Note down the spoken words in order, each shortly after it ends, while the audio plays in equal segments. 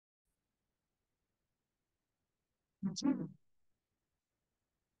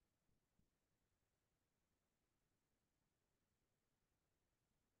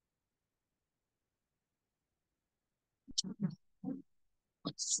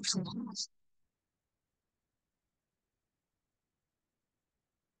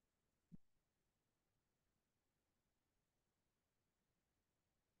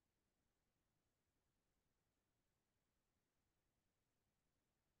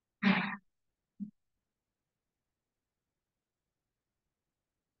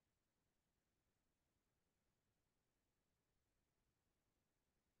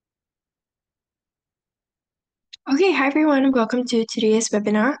Okay, hi everyone, welcome to today's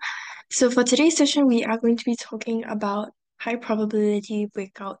webinar. So for today's session, we are going to be talking about high probability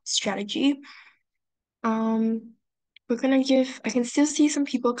breakout strategy. We're gonna I can still see some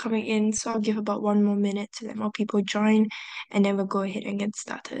people coming in, so I'll give about 1 more minute to let more people join, and then we'll go ahead and get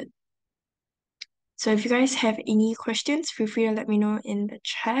started. So if you guys have any questions, feel free to let me know in the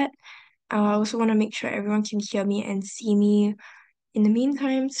chat. I also want to make sure everyone can hear me and see me in the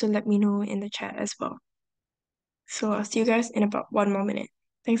meantime, so let me know in the chat as well. So I'll see you guys in about 1 more minute.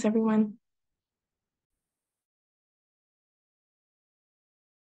 Thanks, everyone.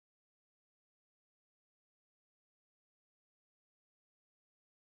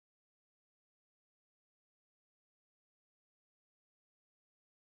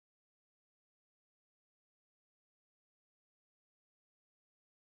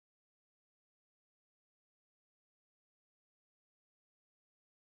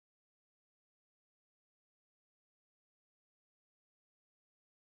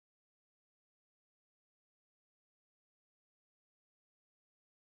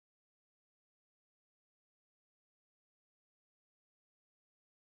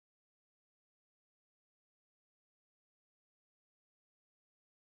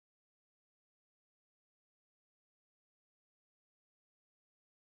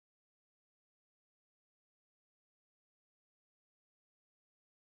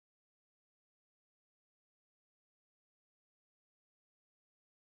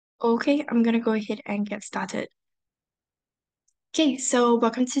 Okay, I'm gonna go ahead and get started. Okay, so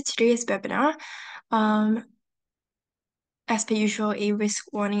welcome to today's webinar. Um, as per usual, a risk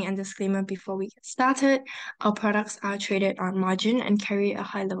warning and disclaimer before we get started. Our products are traded on margin and carry a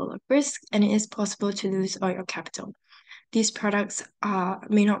high level of risk, and it is possible to lose all your capital. These products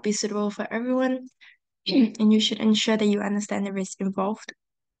may not be suitable for everyone, and you should ensure that you understand the risk involved.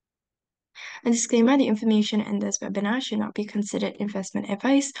 A disclaimer, the information in this webinar should not be considered investment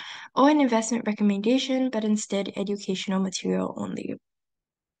advice or an investment recommendation, but instead educational material only.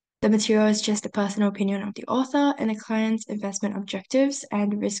 The material is just the personal opinion of the author, and the client's investment objectives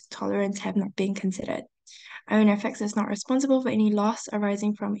and risk tolerance have not been considered. IronFX is not responsible for any loss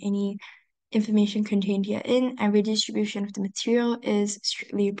arising from any information contained herein, and redistribution of the material is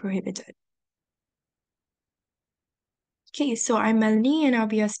strictly prohibited. Okay, so I'm Melanie and I'll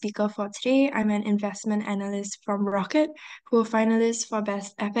be your speaker for today. I'm an investment analyst from Rocket, who are finalists for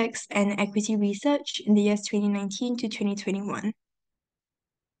Best FX and Equity Research in the years 2019 to 2021.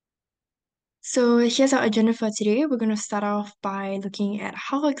 So here's our agenda for today. We're going to start off by looking at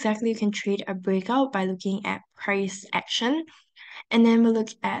how exactly you can trade a breakout by looking at price action. And then we'll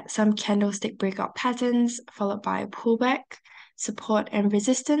look at some candlestick breakout patterns, followed by pullback, support and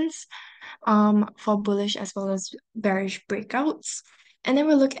resistance, for bullish as well as bearish breakouts. And then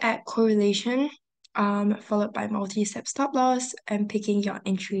we'll look at correlation, followed by multi-step stop loss and picking your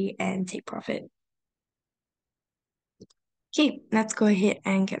entry and take profit. Okay, let's go ahead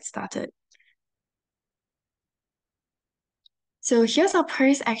and get started. So here's our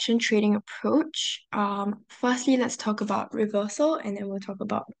price action trading approach. Firstly, let's talk about reversal and then we'll talk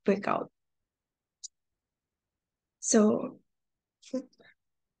about breakout. So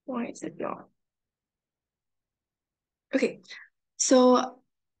why is it not? Okay, so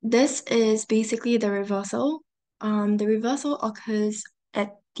this is basically the reversal. The reversal occurs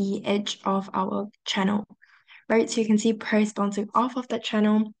at the edge of our channel, right? So you can see price bouncing off of that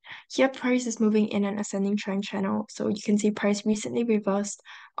channel. Here, price is moving in an ascending trend channel. So you can see price recently reversed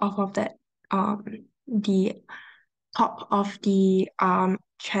off of that, the top of the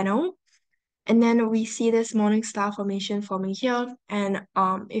channel. And then we see this morning star formation forming here. And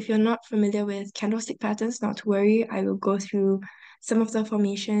if you're not familiar with candlestick patterns, not to worry, I will go through some of the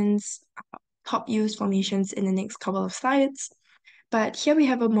formations, top used formations in the next couple of slides. But here we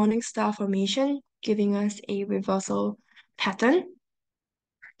have a morning star formation giving us a reversal pattern.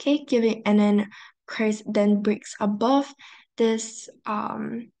 Okay, and then price then breaks above this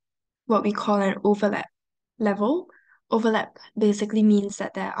what we call an overlap level. Overlap basically means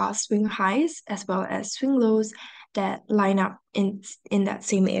that there are swing highs as well as swing lows, that line up in that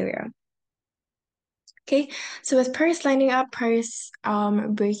same area. Okay, so with price lining up, price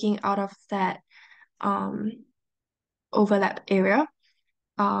breaking out of that um overlap area,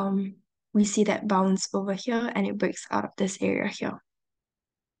 um we see that bounce over here and it breaks out of this area here.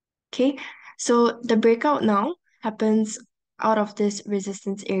 Okay, so the breakout now happens out of this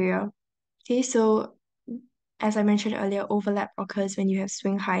resistance area. Okay, so as I mentioned earlier, overlap occurs when you have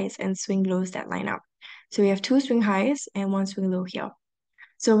swing highs and swing lows that line up. So we have two swing highs and one swing low here.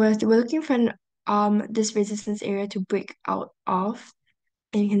 So we're looking for this resistance area to break out of.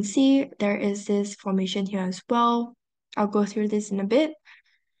 And you can see there is this formation here as well. I'll go through this in a bit.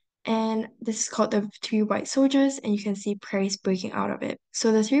 And this is called the three white soldiers, and you can see price breaking out of it.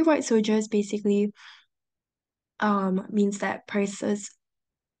 So the three white soldiers basically means that prices,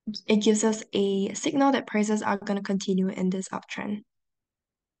 it gives us a signal that prices are going to continue in this uptrend.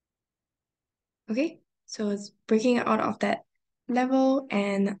 Okay, so it's breaking out of that level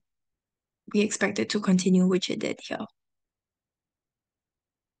and we expect it to continue, which it did here.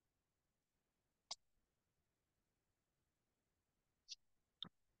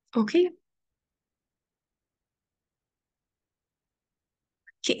 Okay.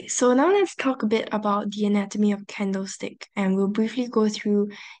 Okay, so now let's talk a bit about the anatomy of candlestick, and we'll briefly go through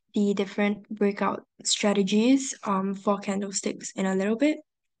the different breakout strategies for candlesticks in a little bit.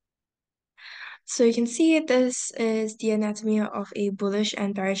 So you can see this is the anatomy of a bullish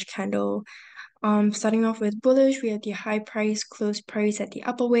and bearish candle. Starting off with bullish, we have the high price, close price at the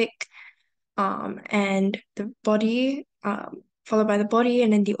upper wick, and the body, followed by the body,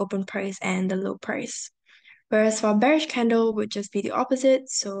 and then the open price and the low price. Whereas for a bearish candle would just be the opposite.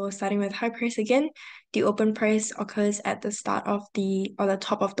 So starting with high price again, the open price occurs at the start of the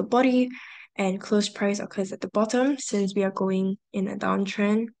top of the body, and close price occurs at the bottom since we are going in a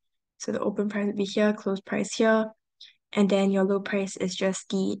downtrend. So the open price would be here, close price here, and then your low price is just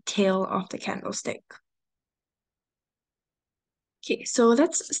the tail of the candlestick. Okay, so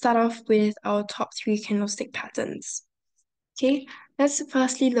let's start off with our top three candlestick patterns. Okay, let's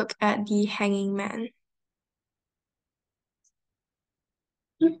firstly look at the hanging man.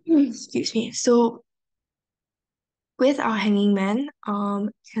 Excuse me. So with our hanging man,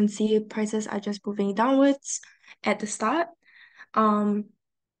 you can see prices are just moving downwards at the start. Um,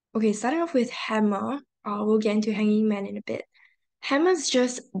 okay, starting off with hammer, we'll get into hanging man in a bit. Hammer's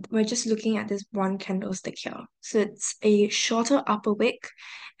just, we're just looking at this one candlestick here. So it's a shorter upper wick,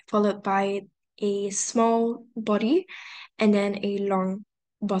 followed by a small body, and then a long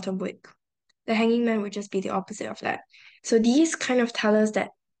bottom wick. The hanging man would just be the opposite of that. So these kind of tell us that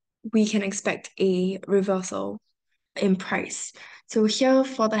we can expect a reversal in price. So here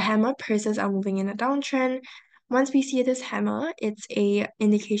for the hammer, prices are moving in a downtrend. Once we see this hammer, it's a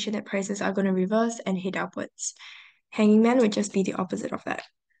indication that prices are going to reverse and head upwards. Hanging man would just be the opposite of that.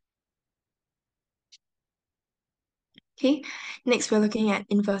 Okay, next we're looking at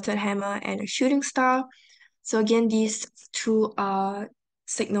inverted hammer and a shooting star. So again, these two are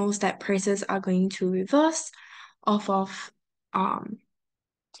signals that prices are going to reverse off of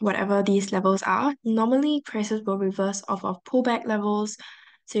whatever these levels are. Normally, prices will reverse off of pullback levels,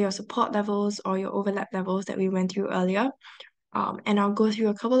 so your support levels or your overlap levels that we went through earlier. And I'll go through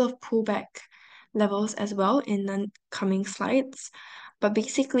a couple of pullback levels as well in the coming slides. But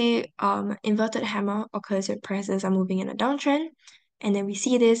basically, inverted hammer occurs when prices are moving in a downtrend, and then we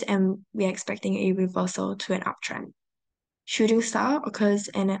see this and we're expecting a reversal to an uptrend. Shooting star occurs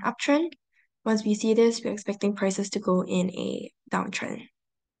in an uptrend. Once we see this, we're expecting prices to go in a downtrend.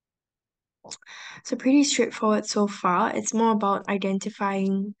 So pretty straightforward so far. It's more about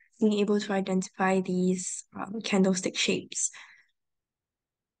being able to identify these candlestick shapes.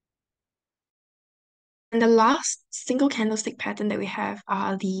 And the last single candlestick pattern that we have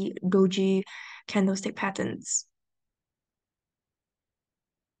are the doji candlestick patterns.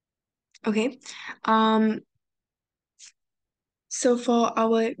 Okay. So for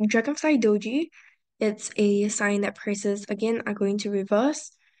our dragonfly doji, it's a sign that prices again are going to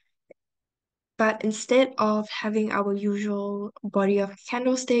reverse. But instead of having our usual body of a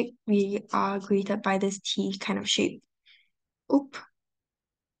candlestick, we are greeted by this T kind of shape. Oop.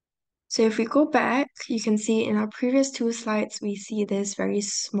 So if we go back, you can see in our previous two slides, we see this very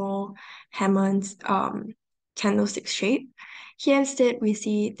small hammer candlestick shape. Here instead, we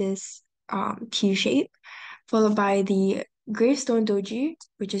see this T shape, followed by the gravestone doji,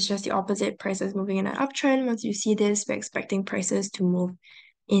 which is just the opposite, prices moving in an uptrend. Once you see this, we're expecting prices to move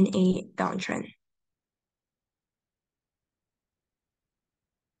in a downtrend.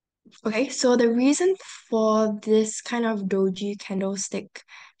 Okay, so the reason for this kind of doji candlestick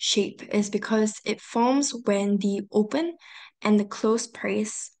shape is because it forms when the open and the close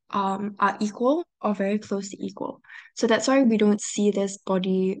price are equal or very close to equal. So that's why we don't see this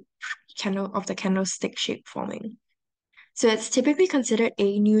body candle of the candlestick shape forming. So it's typically considered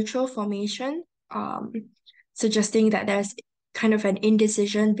a neutral formation, um, suggesting that there's kind of an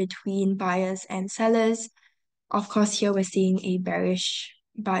indecision between buyers and sellers. Of course, here we're seeing a bearish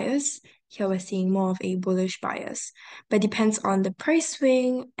bias. Here we're seeing more of a bullish bias, but depends on the price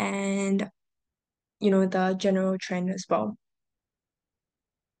swing and the general trend as well.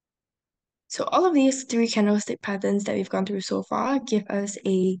 So all of these three candlestick patterns that we've gone through so far give us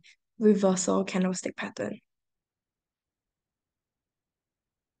a reversal candlestick pattern.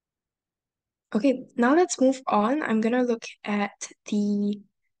 Okay, now let's move on. I'm gonna look at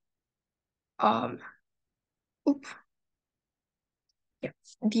um oop, yeah,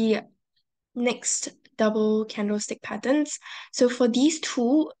 the next double candlestick patterns. So for these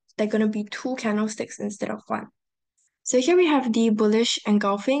two, they're gonna be two candlesticks instead of one. So here we have the bullish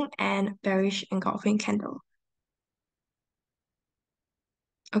engulfing and bearish engulfing candle.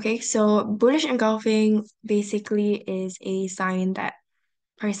 Okay, so bullish engulfing basically is a sign that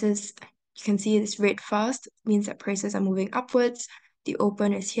prices, you can see it's red first, means that prices are moving upwards. The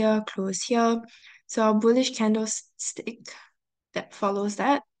open is here, close here. So our bullish candlestick that follows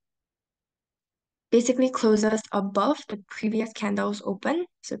that basically closes above the previous candle's open.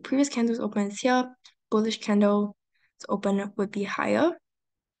 So previous candle's open is here, bullish candle's open would be higher.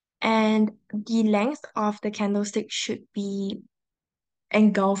 And the length of the candlestick should be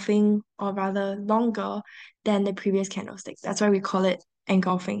engulfing or rather longer than the previous candlestick. That's why we call it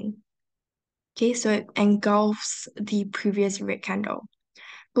engulfing. Okay, so it engulfs the previous red candle.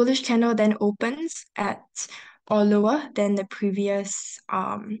 Bullish candle then opens at or lower than the previous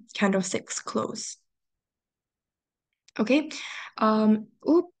candlestick's close. Okay,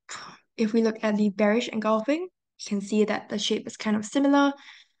 oop. If we look at the bearish engulfing, you can see that the shape is kind of similar.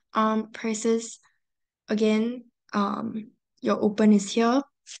 Prices again, your open is here,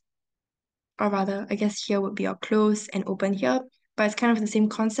 or rather, I guess here would be your close and open here, but it's kind of the same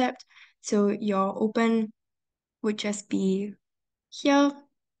concept. So your open would just be here,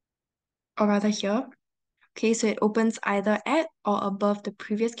 or rather here. Okay, so it opens either at or above the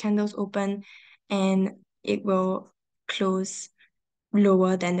previous candle's open, and it will close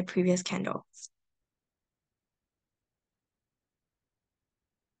lower than the previous candle.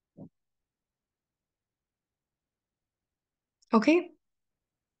 Okay,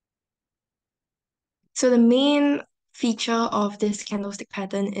 so the main feature of this candlestick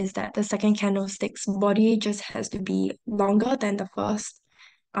pattern is that the second candlestick's body just has to be longer than the first,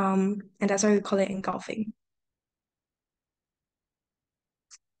 and that's why we call it engulfing.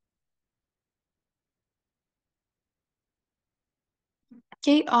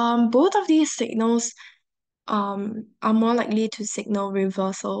 Okay, both of these signals are more likely to signal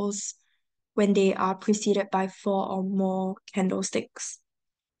reversals when they are preceded by four or more candlesticks.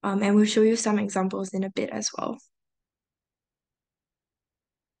 And we'll show you some examples in a bit as well.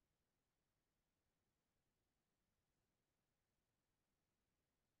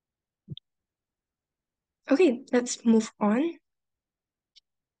 Okay, let's move on.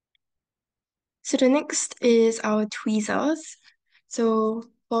 So the next is our tweezers. So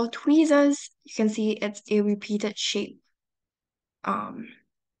for tweezers, you can see it's a repeated shape. Um,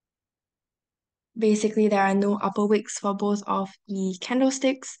 Basically, there are no upper wicks for both of the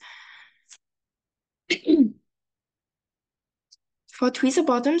candlesticks. For tweezer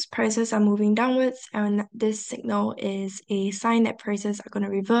bottoms, prices are moving downwards, and this signal is a sign that prices are going to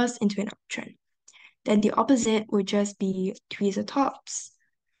reverse into an uptrend. Then the opposite would just be tweezer tops,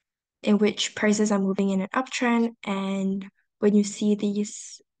 in which prices are moving in an uptrend, and when you see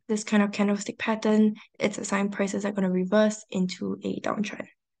this kind of candlestick pattern, it's a sign prices are going to reverse into a downtrend.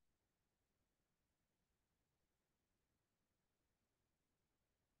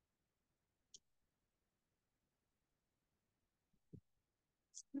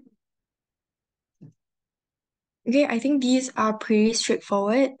 Okay, I think these are pretty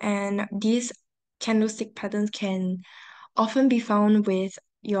straightforward, and these candlestick patterns can often be found with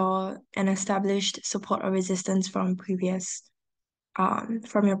an established support or resistance from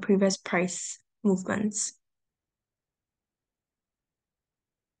your previous price movements.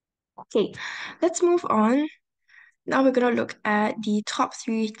 Okay, let's move on. Now we're gonna look at the top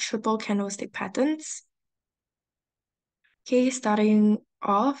three triple candlestick patterns. Okay, starting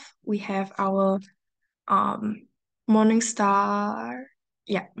off, we have our um morning star,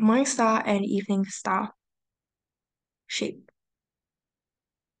 morning star and evening star shape.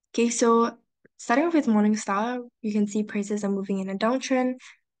 Okay, so starting off with Morningstar, you can see prices are moving in a downtrend.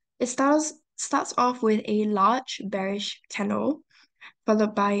 It starts off with a large bearish candle,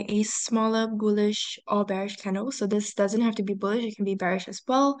 followed by a smaller bullish or bearish candle. So this doesn't have to be bullish, it can be bearish as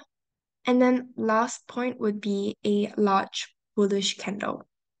well. And then last point would be a large bullish candle.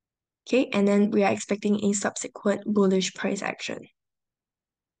 Okay, and then we are expecting a subsequent bullish price action.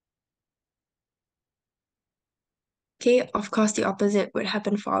 Okay, of course, the opposite would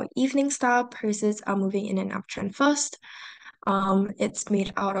happen for our evening star. Prices are moving in an uptrend first. It's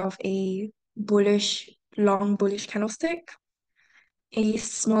made out of a bullish, long bullish candlestick, a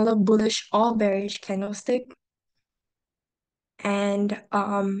smaller bullish or bearish candlestick, and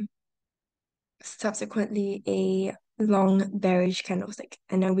subsequently a long bearish candlestick.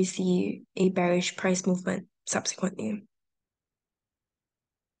 And then we see a bearish price movement subsequently.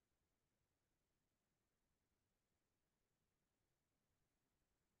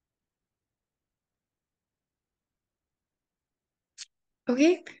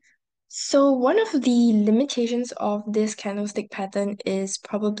 Okay, so one of the limitations of this candlestick pattern is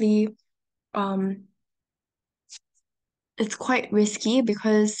probably um it's quite risky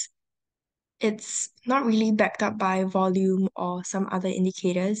because it's not really backed up by volume or some other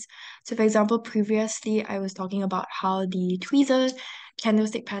indicators. So for example, previously I was talking about how the tweezer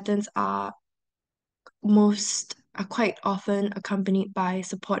candlestick patterns are quite often accompanied by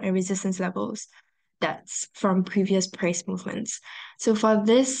support and resistance levels. That's from previous price movements. So for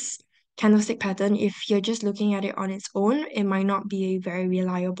this candlestick pattern, if you're just looking at it on its own, it might not be a very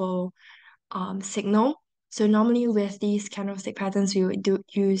reliable signal. So normally with these candlestick patterns, we would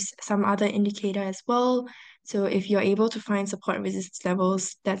use some other indicator as well. So if you're able to find support and resistance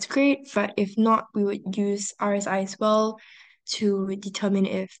levels, that's great. But if not, we would use RSI as well to determine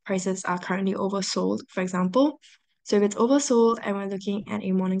if prices are currently oversold, for example. So if it's oversold and we're looking at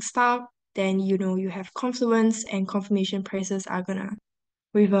a morning star, then you know you have confluence and confirmation prices are gonna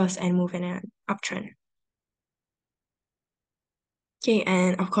reverse and move in an uptrend. Okay,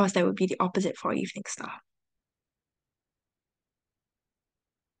 and of course that would be the opposite for evening star.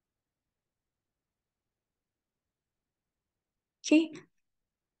 Okay,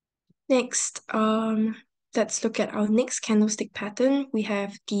 next, let's look at our next candlestick pattern. We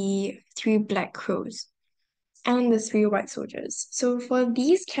have the three black crows and the three white soldiers. So for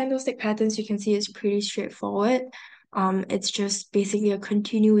these candlestick patterns, you can see it's pretty straightforward. It's just basically a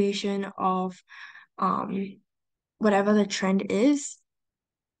continuation of um whatever the trend is.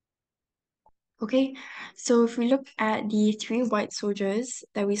 Okay, so if we look at the three white soldiers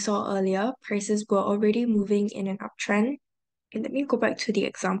that we saw earlier, prices were already moving in an uptrend. And let me go back to the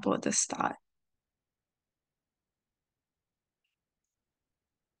example at the start.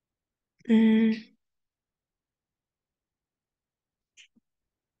 Mm,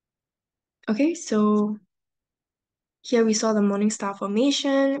 okay, so here we saw the morning star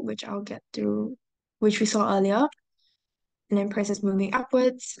formation, which I'll get to, which we saw earlier, and then prices moving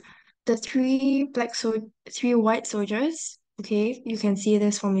upwards. The three white soldiers, okay, you can see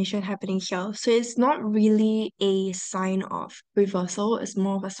this formation happening here. So it's not really a sign of reversal, it's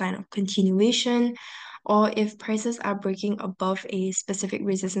more of a sign of continuation. Or if prices are breaking above a specific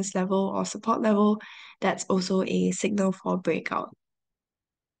resistance level or support level, that's also a signal for breakout.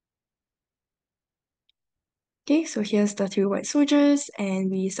 Okay, so here's the three white soldiers, and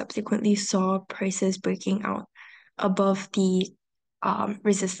we subsequently saw prices breaking out above the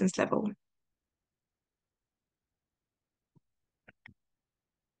resistance level.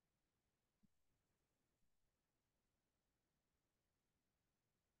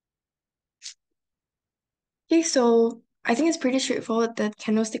 Okay, so I think it's pretty straightforward. The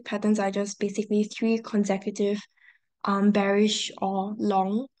candlestick patterns are just basically three consecutive bearish or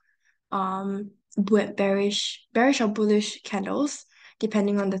long bearish or bullish candles,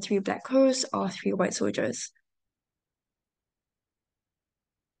 depending on the three black crows or three white soldiers.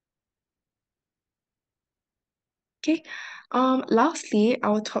 Okay. Lastly,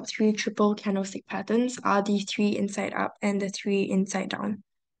 our top three triple candlestick patterns are the three inside up and the three inside down.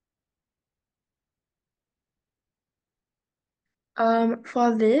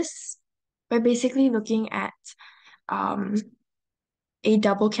 For this, we're basically looking at um a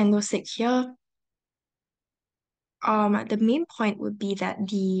double candlestick here. The main point would be that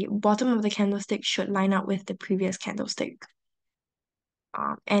the bottom of the candlestick should line up with the previous candlestick.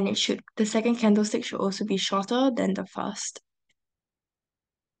 And the second candlestick should also be shorter than the first.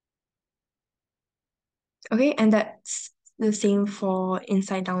 Okay, and that's the same for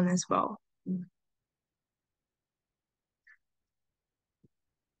inside down as well.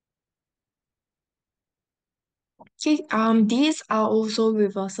 Okay, these are also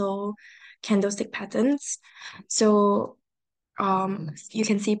reversal candlestick patterns. So you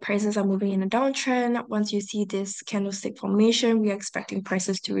can see prices are moving in a downtrend. Once you see this candlestick formation, we are expecting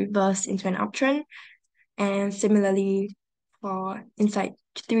prices to reverse into an uptrend. And similarly for inside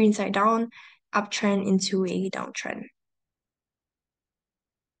three inside down, uptrend into a downtrend.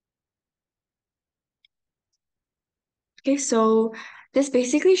 Okay, so this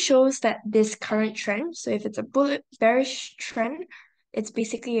basically shows that this current trend, so if it's a bullet bearish trend, it's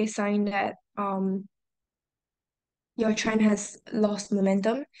basically a sign that your trend has lost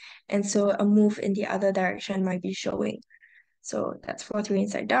momentum, and so a move in the other direction might be showing. So that's for three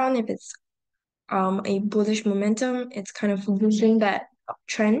inside down. If it's a bullish momentum, it's kind of losing that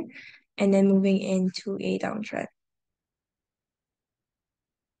uptrend and then moving into a downtrend.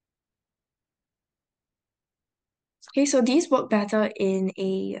 Okay, so these work better in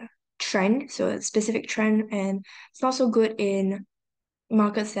a trend, so a specific trend, and it's not so good in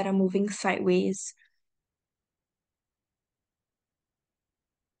markets that are moving sideways.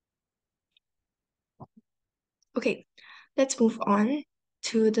 Okay, let's move on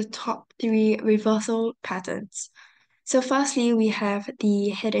to the top three reversal patterns. So firstly, we have the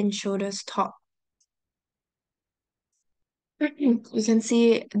head and shoulders top. You can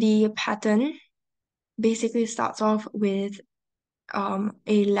see the pattern basically starts off with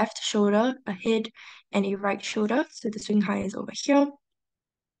a left shoulder, a head, and a right shoulder. So the swing high is over here.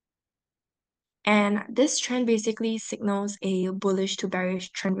 And this trend basically signals a bullish to bearish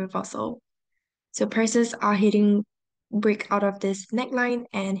trend reversal. So prices are hitting break out of this neckline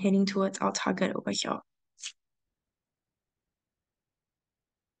and heading towards our target over here.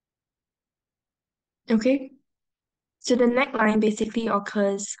 Okay, so the neckline basically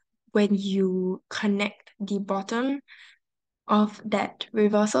occurs when you connect the bottom of that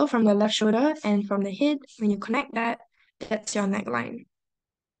reversal from the left shoulder and from the head. When you connect that, that's your neckline.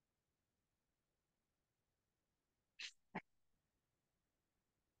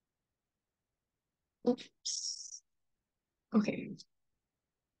 Oops. Okay.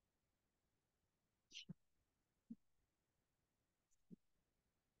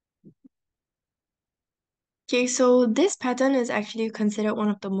 Okay, so this pattern is actually considered one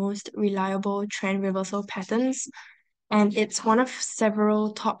of the most reliable trend reversal patterns, and it's one of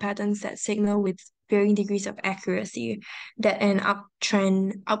several top patterns that signal with varying degrees of accuracy that an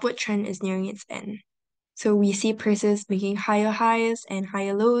upward trend is nearing its end. So we see prices making higher highs and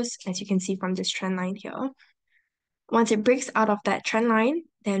higher lows, as you can see from this trend line here. Once it breaks out of that trend line,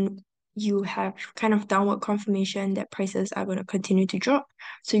 then you have kind of downward confirmation that prices are going to continue to drop.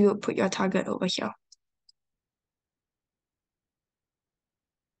 So you would put your target over here.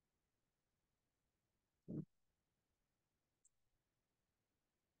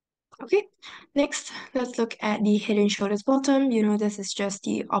 Okay, next, let's look at the head and shoulders bottom. You know, this is just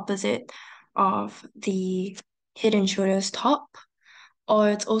the opposite of the head and shoulders top, or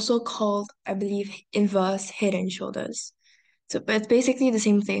it's also called, I believe, inverse head and shoulders. So, but it's basically the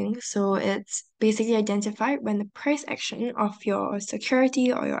same thing. So it's basically identified when the price action of your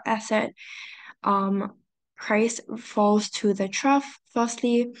security or your asset um price falls to the trough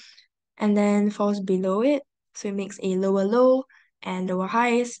firstly and then falls below it. So it makes a lower low and lower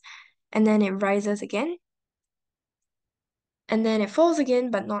highs, and then it rises again, and then it falls again,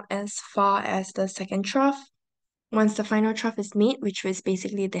 but not as far as the second trough. Once the final trough is made, which was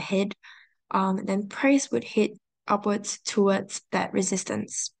basically the head, then price would hit upwards towards that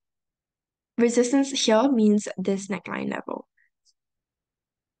resistance. Resistance here means this neckline level.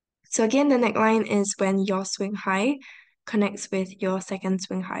 So again, the neckline is when your swing high connects with your second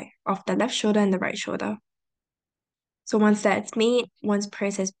swing high of the left shoulder and the right shoulder. So once that's made, once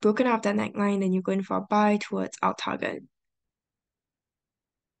price has broken out that neckline, then you're going for a buy towards our target.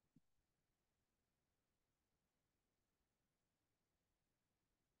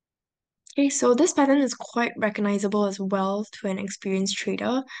 Okay, so this pattern is quite recognizable as well to an experienced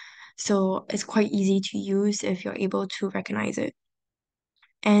trader. So it's quite easy to use if you're able to recognize it.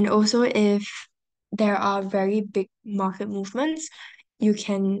 And also if there are very big market movements, you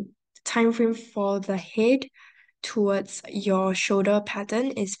can time frame for the head towards your shoulder pattern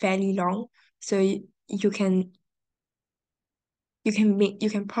is fairly long. So you can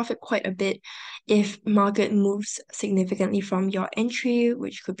profit quite a bit if market moves significantly from your entry,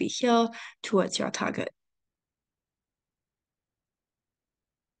 which could be here, towards your target.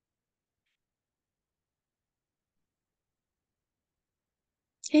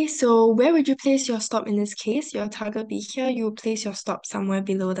 Okay, so where would you place your stop in this case? Your target be here, you would place your stop somewhere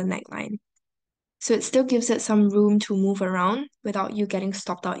below the neckline. So it still gives it some room to move around without you getting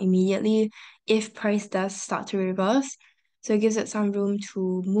stopped out immediately if price does start to reverse. So it gives it some room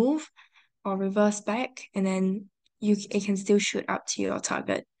to move or reverse back, and then it can still shoot up to your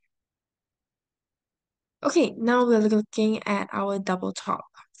target. Okay, now we're looking at our double top.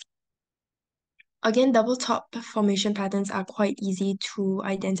 Again, double top formation patterns are quite easy to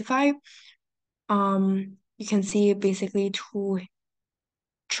identify. You can see basically two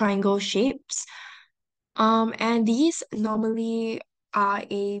triangle shapes. And these normally are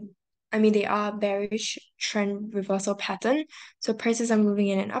they are bearish trend reversal pattern. So prices are moving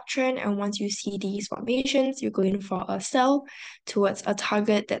in an uptrend, and once you see these formations, you're going for a sell towards a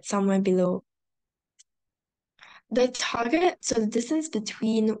target that's somewhere below. The target, so the distance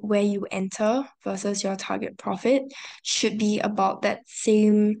between where you enter versus your target profit should be about that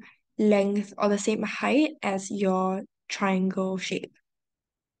same length or the same height as your triangle shape.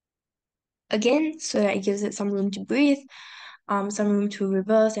 Again, so that it gives it some room to breathe, some room to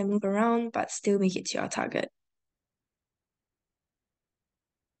reverse and move around, but still make it to your target.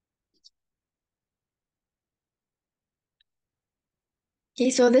 Okay,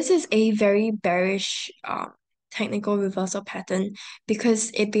 so this is a very bearish technical reversal pattern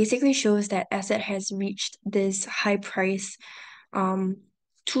because it basically shows that asset has reached this high price um,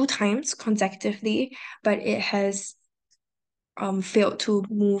 two times consecutively, but it has failed to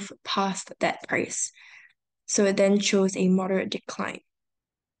move past that price. So it then shows a moderate decline.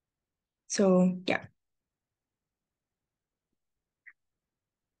 So yeah.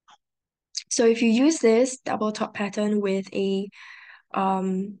 So if you use this double top pattern with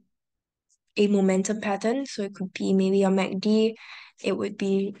um a momentum pattern, so it could be maybe a MACD, it would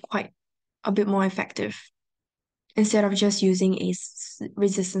be quite a bit more effective instead of just using a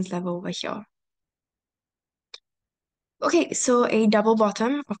resistance level over here. Okay, so a double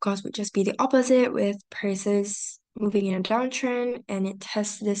bottom, of course, would just be the opposite with prices moving in a downtrend and it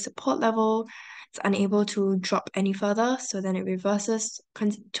tests this support level. It's unable to drop any further, so then it reverses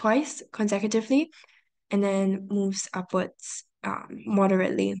twice consecutively and then moves upwards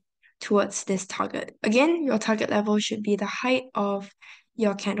moderately towards this target. Again, your target level should be the height of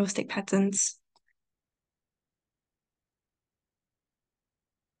your candlestick patterns.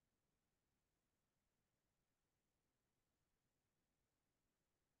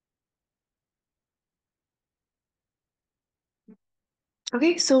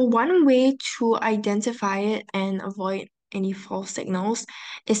 Okay, so one way to identify it and avoid any false signals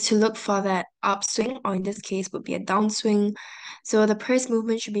is to look for that upswing, or in this case would be a downswing. So the price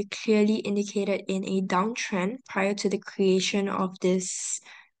movement should be clearly indicated in a downtrend prior to the creation of this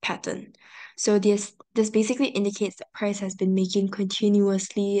pattern. So this basically indicates that price has been making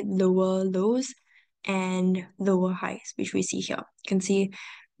continuously lower lows and lower highs, which we see here. You can see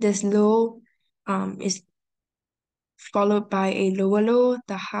this low is followed by a lower low.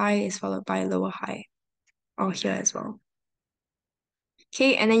 The high is followed by a lower high, or here as well.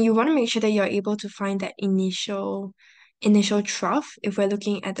 Okay, and then you want to make sure that you're able to find that initial trough. If we're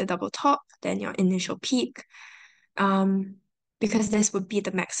looking at the double top, then your initial peak, um, because this would be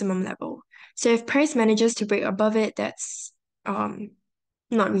the maximum level. So if price manages to break above it, that's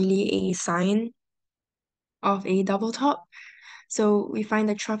not really a sign of a double top. So we find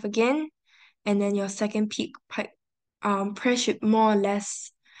the trough again, and then your second peak price should more or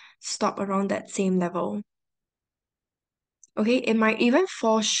less stop around that same level. Okay, it might even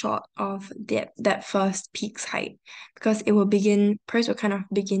fall short of that first peak's height because price will kind of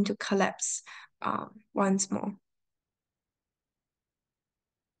begin to collapse once more.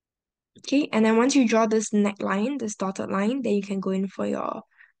 Okay, and then once you draw this neckline, this dotted line, then you can go in for your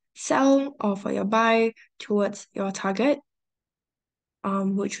sell or for your buy towards your target,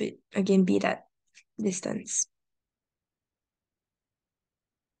 which would again be that distance.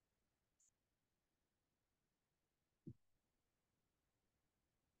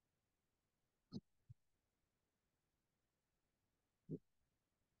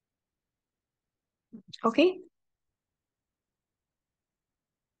 Okay,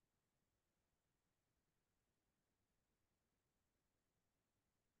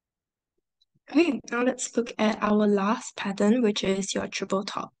 okay, now let's look at our last pattern, which is your triple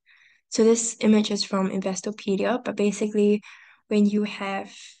top. So this image is from Investopedia, but basically when you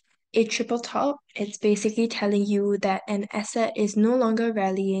have a triple top, it's basically telling you that an asset is no longer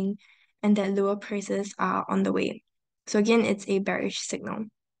rallying and that lower prices are on the way. So again, it's a bearish signal.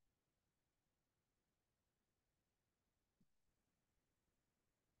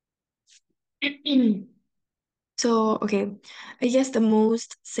 So, okay, I guess the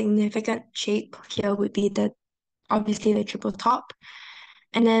most significant shape here would be obviously the triple top.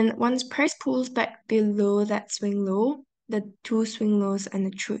 And then once price pulls back below that swing low, the two swing lows and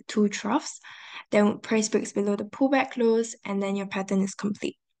the two troughs, then price breaks below the pullback lows, and then your pattern is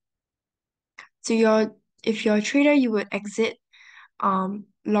complete. So if you're a trader, you would exit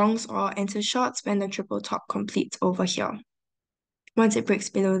longs or enter shorts when the triple top completes over here, once it breaks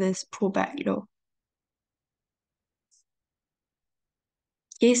below this pullback low.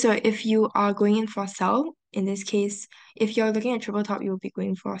 Okay, so if you are going in for a sell, in this case, if you're looking at triple top, you'll be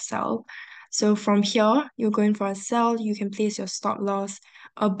going for a sell. So from here, you're going for a sell, you can place your stop loss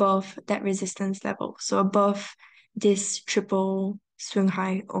above that resistance level. So above this triple swing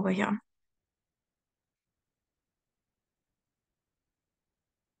high over here.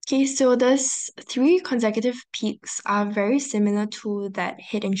 Okay, so those three consecutive peaks are very similar to that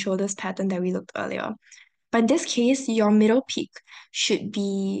head and shoulders pattern that we looked earlier. But in this case, your middle peak should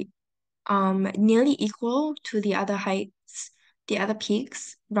be nearly equal to the other heights, the other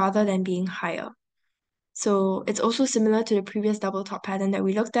peaks, rather than being higher. So it's also similar to the previous double top pattern that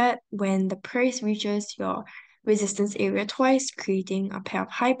we looked at when the price reaches your resistance area twice, creating a pair of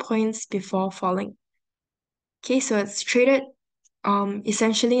high points before falling. Okay, so it's traded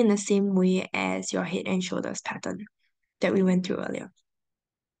essentially in the same way as your head and shoulders pattern that we went through earlier.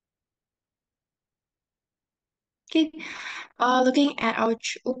 Okay, looking at our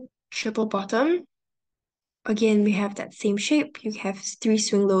triple bottom, again we have that same shape. You have three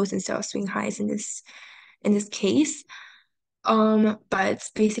swing lows instead of swing highs in this case. But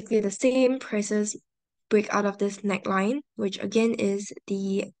it's basically the same. Prices break out of this neckline, which again is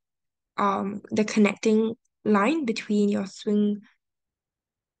the connecting line between your swing.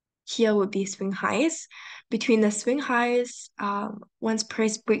 Here would be swing highs. Between the swing highs, once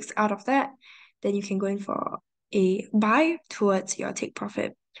price breaks out of that, then you can go in for a buy towards your take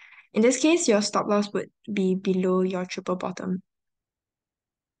profit. In this case, your stop loss would be below your triple bottom.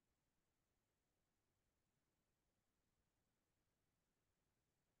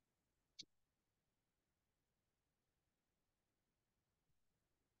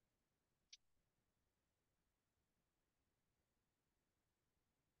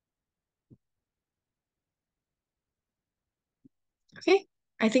 Okay,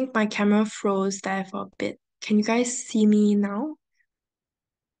 I think my camera froze there for a bit. Can you guys see me now?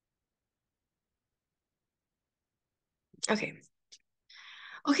 Okay.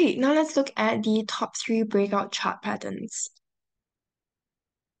 Okay, now let's look at the top three breakout chart patterns.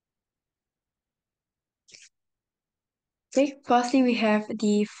 Okay, firstly, we have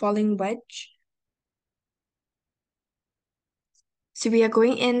the falling wedge. So we are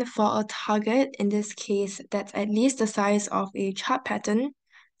going in for a target, in this case, that's at least the size of a chart pattern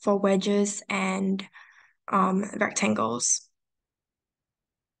for wedges and rectangles.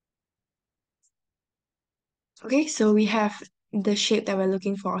 Okay, so we have the shape that we're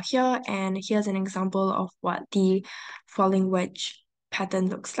looking for here, and here's an example of what the falling wedge pattern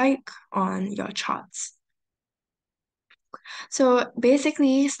looks like on your charts. So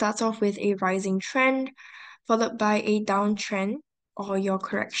basically starts off with a rising trend, followed by a downtrend or your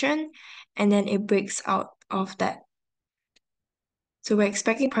correction, and then it breaks out of that. So we're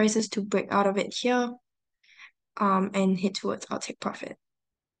expecting prices to break out of it here, and head towards our take profit.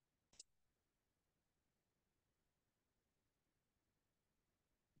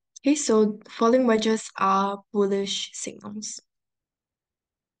 Okay, so falling wedges are bullish signals.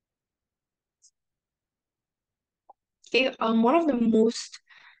 Okay, one of the most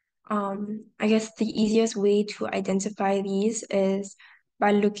I guess the easiest way to identify these is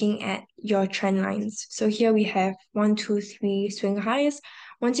by looking at your trend lines. So here we have 1, 2, 3 swing highs.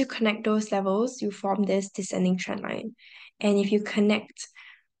 Once you connect those levels, you form this descending trend line. And if you connect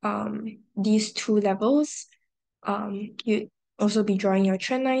these two levels, you also be drawing your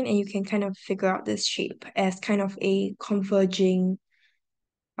trend line, and you can kind of figure out this shape as kind of a converging,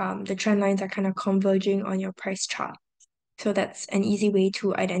 the trend lines are kind of converging on your price chart. So that's an easy way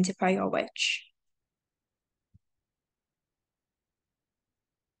to identify your wedge.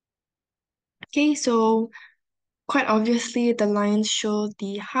 Okay, so quite obviously the lines show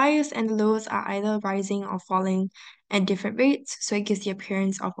the highs and the lows are either rising or falling at different rates, so it gives the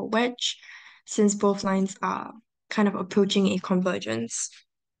appearance of a wedge since both lines are kind of approaching a convergence.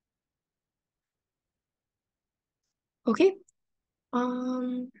 Okay.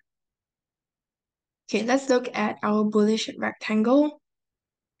 Um, okay, let's look at our bullish rectangle.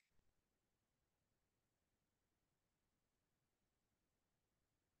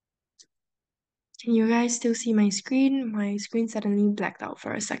 Can you guys still see my screen? My screen suddenly blacked out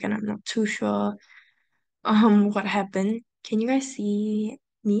for a second. I'm not too sure what happened. Can you guys see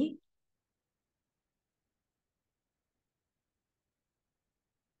me?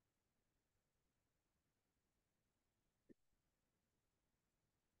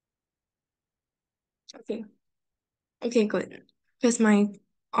 Okay. Okay, good. Because my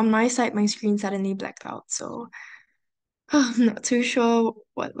on my side my screen suddenly blacked out, so I'm not too sure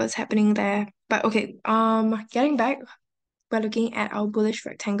what was happening there. But okay, getting back, we're looking at our bullish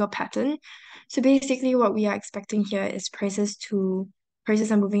rectangle pattern. So basically what we are expecting here is prices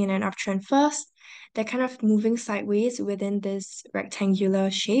are moving in an uptrend first. They're kind of moving sideways within this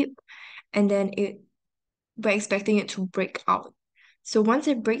rectangular shape, and then we're expecting it to break out. So once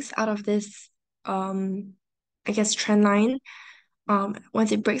it breaks out of this I guess trend line,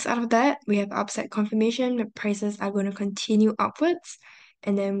 once it breaks out of that, we have upside confirmation. The prices are going to continue upwards,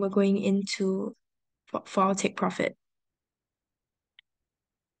 and then we're going into for our take profit.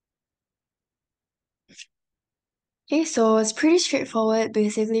 Okay, so it's pretty straightforward.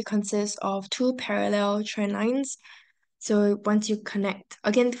 Basically consists of two parallel trend lines. So once you connect,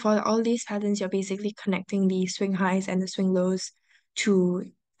 again, for all these patterns, you're basically connecting the swing highs and the swing lows to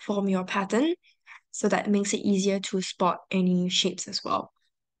form your pattern. So that makes it easier to spot any shapes as well.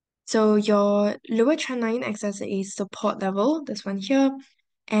 So your lower trend line acts as a support level, this one here,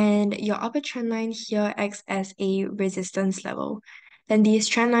 and your upper trend line here acts as a resistance level. Then these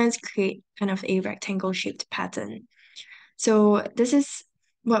trend lines create kind of a rectangle shaped pattern. So this is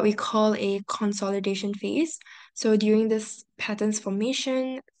what we call a consolidation phase. So during this pattern's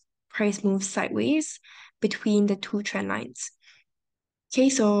formation, price moves sideways between the two trend lines. Okay,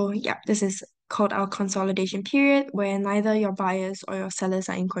 so yeah, this is called our consolidation period where neither your buyers or your sellers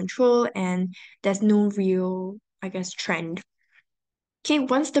are in control and there's no real, I guess, trend. Okay,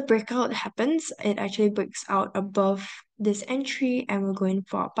 once the breakout happens, it actually breaks out above this entry and we're going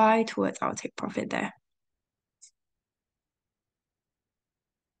for a buy towards our take profit there.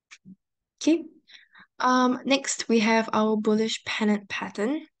 Okay, next we have our bullish pennant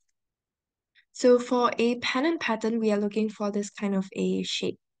pattern. So for a pennant pattern, we are looking for this kind of a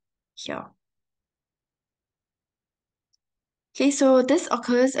shape here. Okay, so this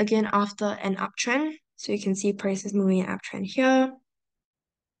occurs again after an uptrend. So you can see prices moving in uptrend here.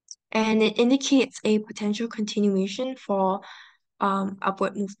 And it indicates a potential continuation for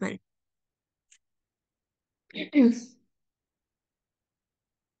upward movement.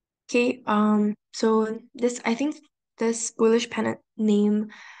 Okay, so this I think this bullish pennant name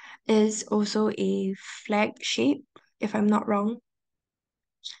is also a flag shape, if I'm not wrong.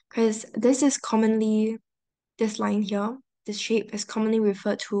 Because this line here, this shape is commonly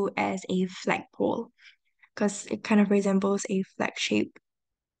referred to as a flagpole because it kind of resembles a flag shape.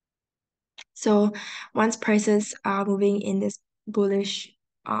 So once prices are moving in this bullish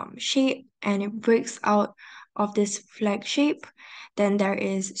shape and it breaks out of this flag shape, then there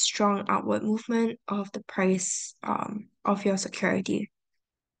is strong upward movement of the price of your security.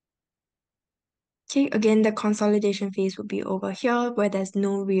 Okay, again, the consolidation phase would be over here where there's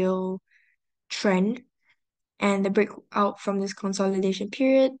no real trend. And the breakout from this consolidation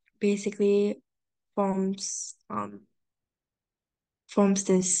period basically forms forms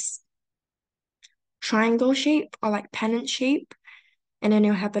this triangle shape or like pennant shape, and then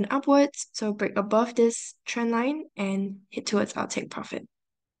it'll happen upwards. So break above this trend line and hit towards our take profit.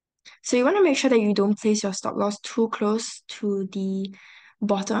 So you want to make sure that you don't place your stop loss too close to the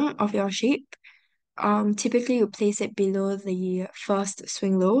bottom of your shape. Typically you place it below the first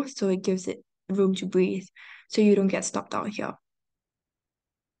swing low, so it gives it room to breathe, so you don't get stopped out here.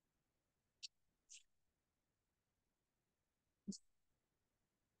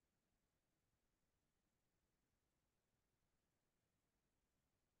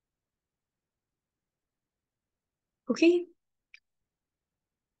 Okay.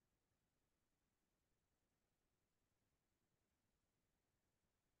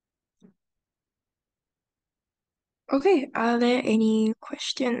 Okay. Are there any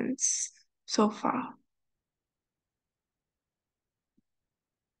questions so far?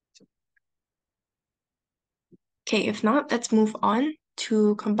 Okay, if not, let's move on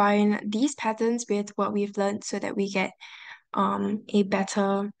to combine these patterns with what we've learned so that we get a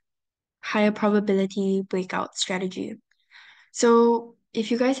better, higher probability breakout strategy. So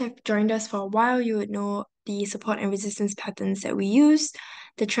if you guys have joined us for a while, you would know the support and resistance patterns that we use,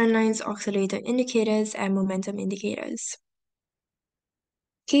 the trend lines, oscillator indicators, and momentum indicators.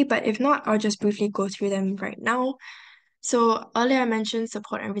 Okay, but if not, I'll just briefly go through them right now. So earlier I mentioned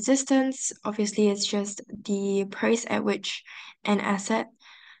support and resistance. Obviously, it's just the price at which an asset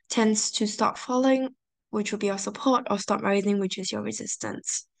tends to stop falling, which will be your support, or stop rising, which is your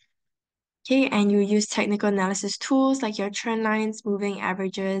resistance. Okay, and you use technical analysis tools like your trend lines, moving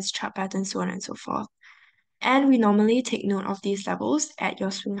averages, chart patterns, so on and so forth. And we normally take note of these levels at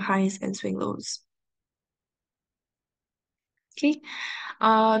your swing highs and swing lows. Okay.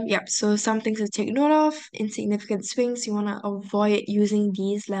 Yep. So some things to take note of. Insignificant swings, you want to avoid using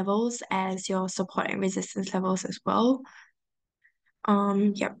these levels as your support and resistance levels as well.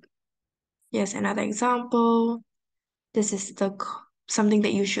 Yep. Here's another example. This is something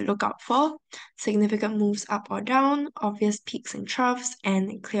that you should look out for. Significant moves up or down, obvious peaks and troughs,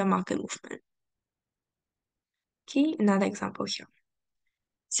 and clear market movement. Okay, another example here.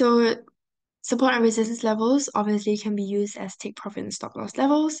 So support and resistance levels obviously can be used as take profit and stop loss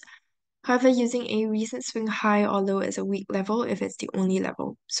levels. However, using a recent swing high or low as a weak level if it's the only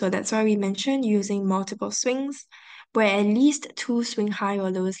level. So that's why we mentioned using multiple swings, where at least two swing high or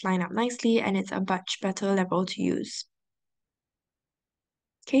lows line up nicely and it's a much better level to use.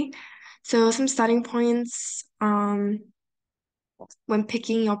 Okay, so some starting points. When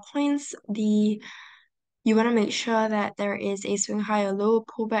picking your points, you want to make sure that there is a swing high or low,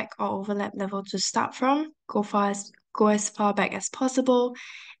 pullback or overlap level to start from. Go as far back as possible,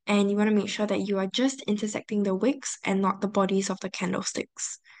 and you want to make sure that you are just intersecting the wicks and not the bodies of the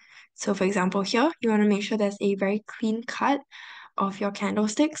candlesticks. So for example here, you want to make sure there's a very clean cut of your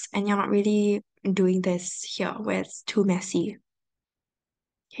candlesticks and you're not really doing this here where it's too messy.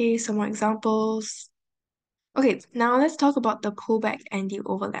 Okay, some more examples. Okay, now let's talk about the pullback and the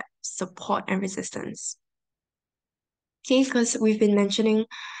overlap, support and resistance. Okay, because we've been mentioning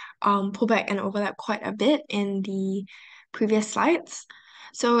pullback and overlap quite a bit in the previous slides.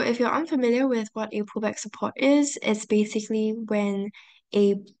 So if you're unfamiliar with what a pullback support is, it's basically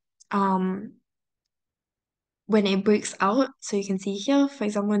a um when it breaks out. So you can see here, for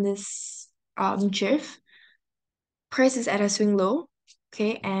example, in this GIF, price is at a swing low,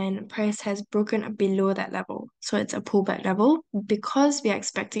 okay, and price has broken below that level. So it's a pullback level because we are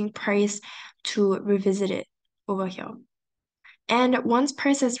expecting price to revisit it over here. And once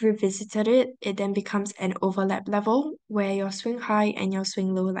price has revisited it, it then becomes an overlap level where your swing high and your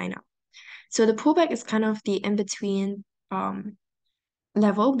swing low line up. So the pullback is kind of the in-between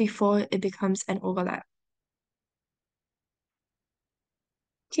level before it becomes an overlap.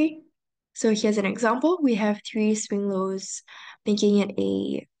 Okay, so here's an example. We have three swing lows, making it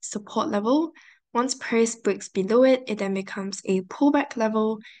a support level. Once price breaks below it, it then becomes a pullback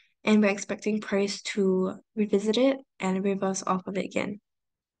level, and we're expecting price to revisit it and reverse off of it again.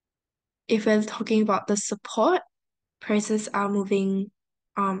 If we're talking about the support, prices are moving,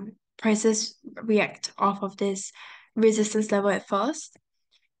 prices react off of this resistance level at first.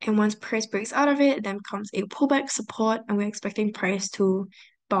 And once price breaks out of it, then comes a pullback support, and we're expecting price to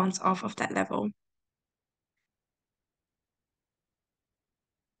bounce off of that level.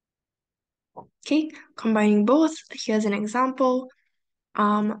 Okay, combining both, here's an example.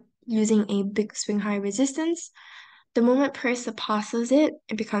 Using a big swing high resistance, the moment price surpasses it,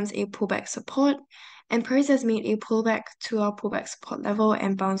 it becomes a pullback support, and price has made a pullback to our pullback support level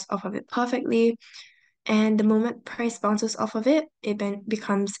and bounced off of it perfectly. And the moment price bounces off of it, it then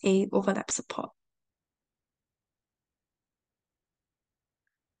becomes a overlap support.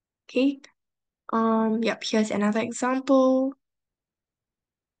 Okay. Yep, here's another example.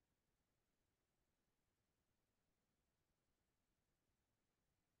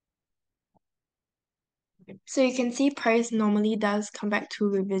 So you can see price normally does come back to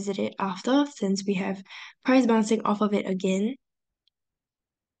revisit it after, since we have price bouncing off of it again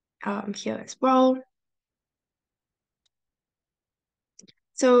here as well.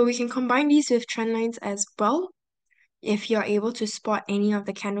 So we can combine these with trend lines as well. If you're able to spot any of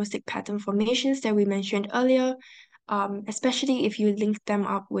the candlestick pattern formations that we mentioned earlier, especially if you link them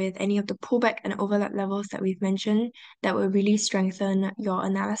up with any of the pullback and overlap levels that we've mentioned, that will really strengthen your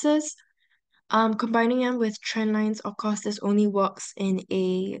analysis. Combining them with trend lines, of course, this only works in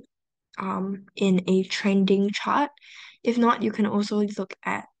a trending chart. If not, you can also look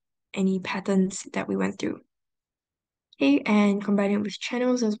at any patterns that we went through. Okay, and combining it with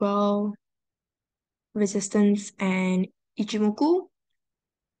channels as well, resistance and Ichimoku,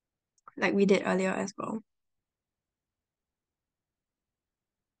 like we did earlier as well.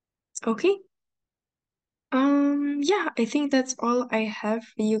 Okay. Yeah, I think that's all I have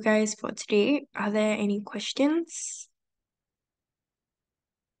for you guys for today. Are there any questions?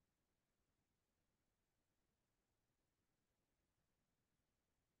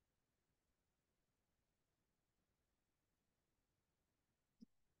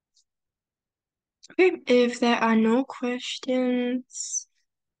 Okay, if there are no questions,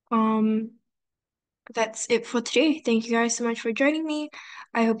 um, that's it for today. Thank you guys so much for joining me.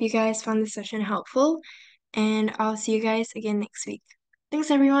 I hope you guys found this session helpful, and I'll see you guys again next week.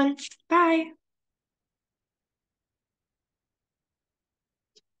 Thanks, everyone. Bye.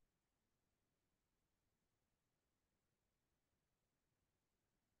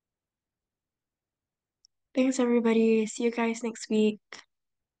 Thanks, everybody. See you guys next week.